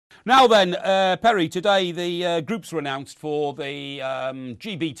Now then, Perry, today the groups were announced for the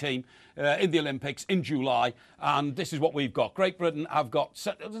GB team in the Olympics in July, and this is what we've got. Great Britain have got,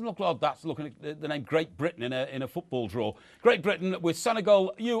 it doesn't look like that's looking at the name Great Britain in a football draw. Great Britain with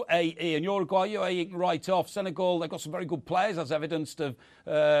Senegal, UAE and Uruguay. UAE can write off. Senegal, they've got some very good players, as evidenced of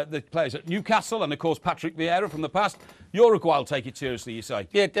the players at Newcastle and, of course, Patrick Vieira from the past. Uruguay will take it seriously, you say?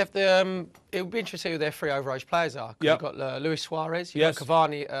 Yeah, definitely. It would be interesting who their three overage players are. Yep. You've got Luis Suarez, you've got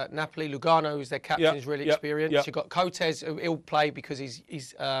Cavani at Napoli, Lugano, who's their captain, is really experienced. You've got Cotes, who'll play because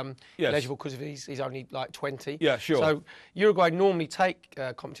he's eligible because he's only like 20. Yeah, sure. So Uruguay normally take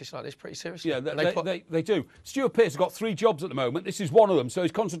competition like this pretty seriously. Yeah, they do. Stuart Pearce has got 3 jobs at the moment. This is one of them, so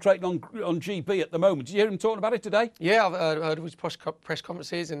he's concentrating on GB at the moment. Did you hear him talking about it today? Yeah, I've heard of his press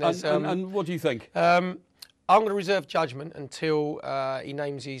conferences. And what do you think? I'm going to reserve judgment until he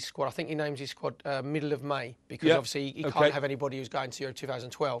names his squad. I think he names his squad middle of May because obviously he can't have anybody who's going to Euro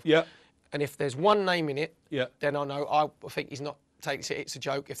 2012. Yeah. And if there's one name in it, then I know. I think he's not takes it. It's a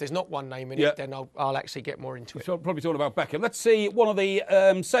joke. If there's not one name in it, then I'll actually get more into it. So probably talking about Beckham. Let's see one of the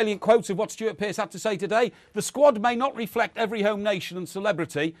salient quotes of what Stuart Pearce had to say today. The squad may not reflect every home nation and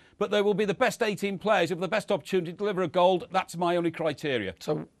celebrity, but they will be the best 18 players who have the best opportunity to deliver a gold. That's my only criteria.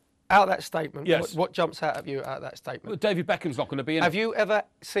 So, out of that statement, what jumps out at you out of that statement? Well, David Beckham's not going to be in it. Have you ever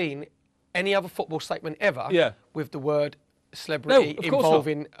seen any other football statement ever with the word celebrity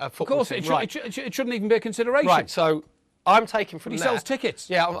involving a football team? Of course, it shouldn't even be a consideration. Right, so I'm taking from that. He sells tickets.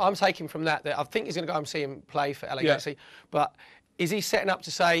 Yeah, I'm taking from that I think he's going to go and see him play for LA Galaxy. But is he setting up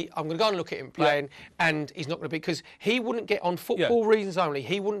to say, I'm going to go and look at him playing, and he's not going to be, because he wouldn't get, on football reasons only,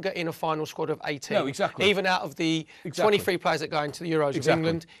 he wouldn't get in a final squad of 18. No, exactly. Even out of the 23 players that go into the Euros of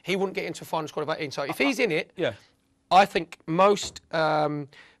England, he wouldn't get into a final squad of 18. So if he's in it, I think most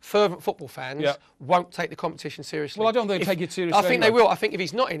fervent football fans won't take the competition seriously. Well, I don't think they take it seriously. I think they will. I think if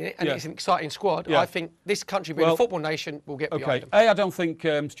he's not in it and it's an exciting squad, I think this country, being a football nation, will get behind him. I don't think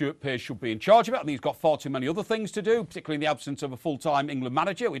Stuart Pearce should be in charge of it. I think he's got far too many other things to do, particularly in the absence of a full-time England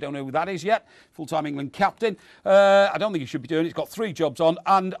manager. We don't know who that is yet. Full-time England captain. I don't think he should be doing it. He's got 3 jobs on,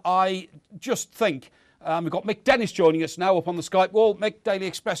 and I just think... we've got Mick Dennis joining us now up on the Skype wall. Mick, Daily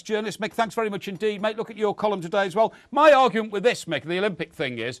Express journalist. Mick, thanks very much indeed, mate. Look at your column today as well. My argument with this, Mick, the Olympic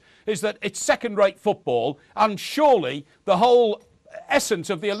thing is that it's second-rate football, and surely the whole essence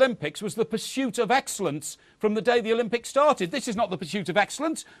of the Olympics was the pursuit of excellence from the day the Olympics started. This is not the pursuit of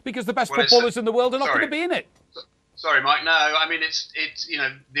excellence because the best footballers in the world are not going to be in it. Sorry, Mike. No, I mean, it's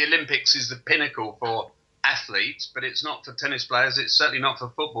the Olympics is the pinnacle for athletes, but it's not for tennis players. It's certainly not for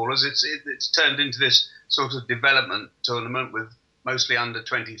footballers. It's turned into this sort of development tournament with mostly under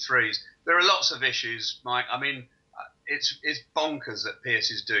 23s. There are lots of issues, Mike. I mean, it's bonkers that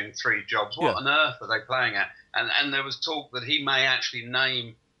Pearce is doing 3 jobs. What on earth are they playing at? And there was talk that he may actually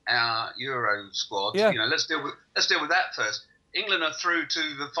name our Euro squad. Yeah. Let's deal with that first. England are through to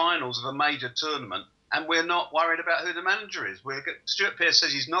the finals of a major tournament, and we're not worried about who the manager is. Stuart Pearce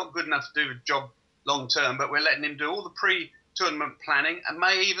says he's not good enough to do the job long term, but we're letting him do all the pre-tournament planning and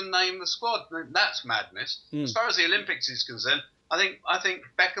may even name the squad. That's madness. As far as the Olympics is concerned, I think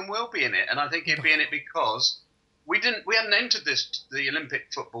Beckham will be in it, and I think he'll be in it because we hadn't entered the Olympic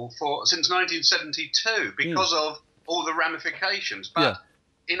football since 1972 because of all the ramifications. But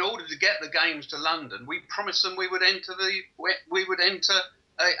in order to get the games to London, we promised them we would enter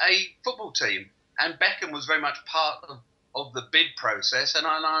a football team, and Beckham was very much part of the bid process, and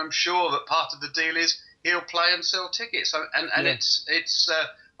I'm sure that part of the deal is he'll play and sell tickets. So,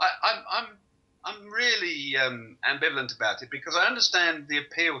 I'm really ambivalent about it because I understand the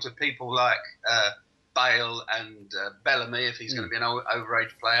appeal to people like Bale and Bellamy if he's going to be an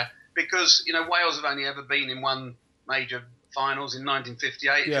overage player, because Wales have only ever been in one major finals in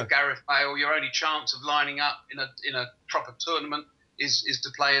 1958. If you're Gareth Bale, your only chance of lining up in a proper tournament is to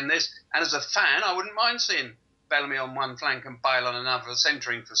play in this. And as a fan, I wouldn't mind seeing Bellamy on one flank and Bale on another,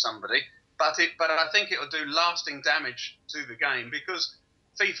 centering for somebody. But I think it will do lasting damage to the game because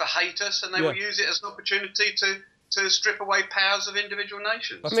FIFA hate us and they will use it as an opportunity to strip away powers of individual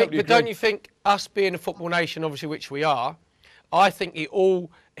nations. But don't you think us being a football nation, obviously, which we are, I think it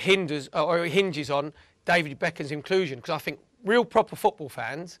all hinges on David Beckham's inclusion, because I think real proper football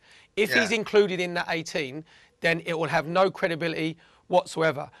fans, if he's included in that 18, then it will have no credibility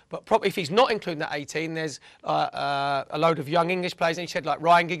whatsoever. But probably if he's not including that 18, there's a load of young English players, and he said like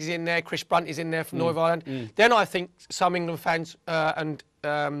Ryan Giggs is in there, Chris Brunt is in there from Northern Ireland. Then I think some England fans and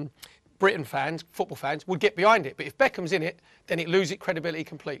Britain fans, football fans, would get behind it. But if Beckham's in it, then it loses credibility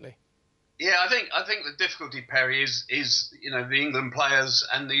completely. Yeah, I think the difficulty, Perry, is the England players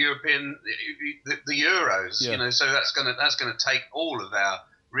and the European the Euros. So that's gonna take all of our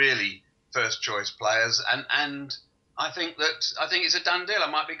really first choice players, and I think it's a done deal. I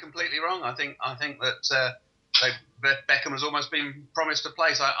might be completely wrong. I think that Beckham has almost been promised a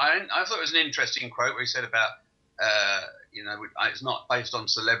place. I thought it was an interesting quote where he said about it's not based on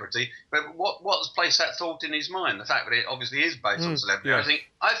celebrity, but what's placed that thought in his mind? The fact that it obviously is based on celebrity. Yeah.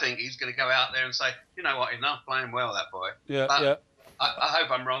 I think he's going to go out there and say, you know what, enough playing well, that boy. Yeah, but yeah. I hope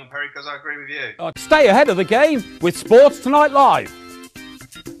I'm wrong, Perry, because I agree with you. Stay ahead of the game with Sports Tonight Live.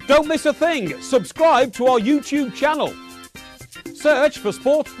 Don't miss a thing. Subscribe to our YouTube channel. Search for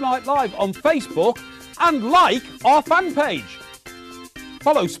Sports Tonight Live on Facebook and like our fan page.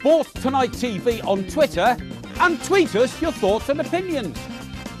 Follow Sports Tonight TV on Twitter and tweet us your thoughts and opinions.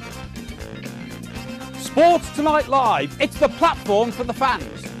 Sports Tonight Live, it's the platform for the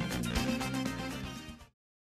fans.